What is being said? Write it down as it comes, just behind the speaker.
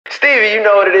Stevie, you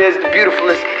know what it is. The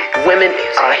beautifulest women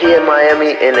are here in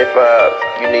Miami. And if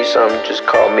you need something, just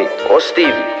call me. Or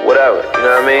Stevie, whatever. You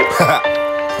know what I mean?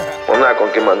 Well, I'm not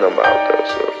going to get my number out there,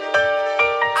 so.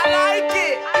 I like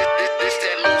it. This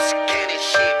that loose cannon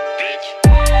shit, bitch.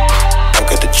 I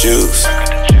got the juice.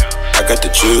 I got the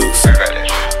juice.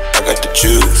 I got the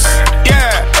juice.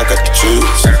 Yeah. I got the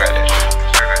juice.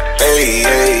 Hey,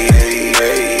 hey, hey,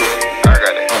 hey. I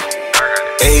got it.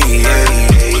 Hey, hey,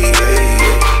 hey, hey.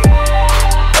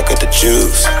 I got the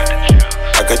juice.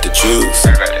 I got the juice. I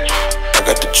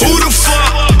got the juice. Who the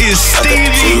fuck is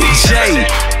Stevie J?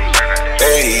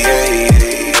 Hey, hey,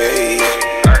 hey, hey.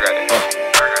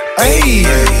 Hey,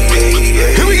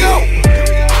 here we go.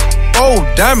 Old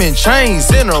diamond chains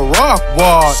in a rock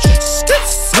watch.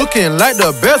 Looking like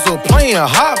the bezel playing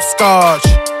hopscotch.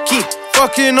 Keep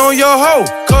fucking on your hoe,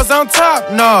 cause I'm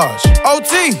top notch.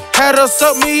 OT had her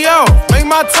suck me off, make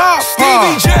my top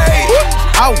pop. Stevie J.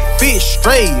 Outfit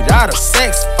straight out of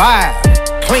Sex 5.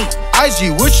 Clean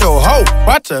IG with your hoe,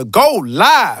 about to go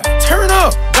live. Turn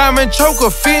up, diamond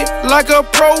choker fit like a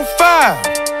Pro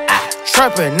 5.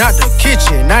 Trapping out the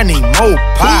kitchen, I need more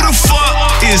pie. Who the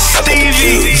fuck is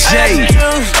Stevie J?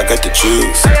 I got the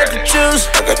juice. I got the juice.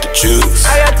 I got the juice.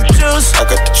 I got the juice. I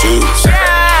got the juice.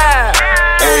 Yeah.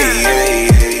 Hey, hey,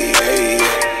 hey, hey.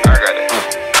 I got it.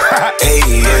 Hey,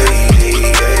 hey,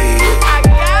 hey,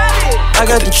 hey. I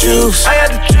got the juice. I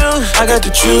got the juice. I got the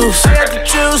juice. I got the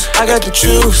juice. I got the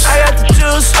juice. I got the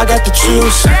juice. I got the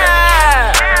juice.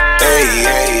 Yeah. Hey,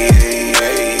 hey, hey,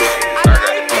 hey.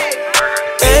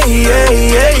 Hey, hey,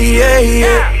 hey, hey,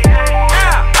 hey.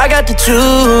 I got the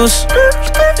juice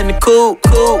and the coupe.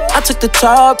 I took the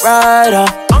top right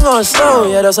off. I'm going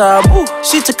slow, yeah, that's how I move.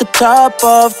 She took the top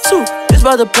off too. It's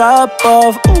about to pop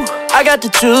off. Ooh, I got the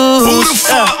juice. Who the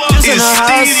fuck Juice in is her hot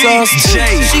Stevie sauce,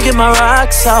 J? ooh. She get my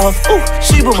rocks off. Ooh,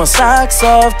 she put my socks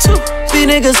off too. These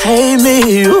niggas hate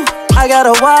me. Ooh, I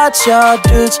gotta watch y'all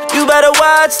dudes. You better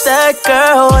watch that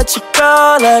girl. What you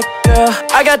call that girl?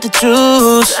 I got the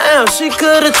juice. Damn, she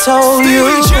could've told you.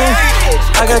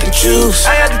 I got the juice.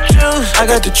 I got the juice. I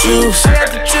got the juice. I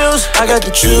got the juice. I got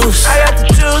the juice. I got the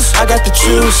juice. I got the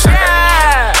juice.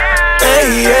 Yeah.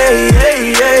 Hey, hey,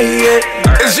 hey, hey, hey.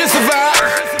 It's just a vibe.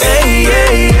 Hey,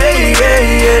 hey, hey, hey,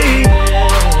 hey.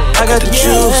 I got the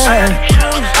juice.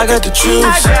 I got the juice.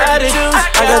 I got the juice.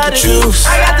 I got the juice.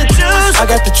 I got the juice. I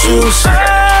got the juice.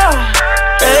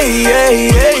 Hey, hey,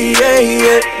 hey, hey,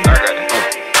 hey.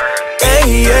 Hey,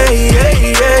 hey,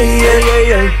 hey, hey, hey,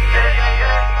 hey.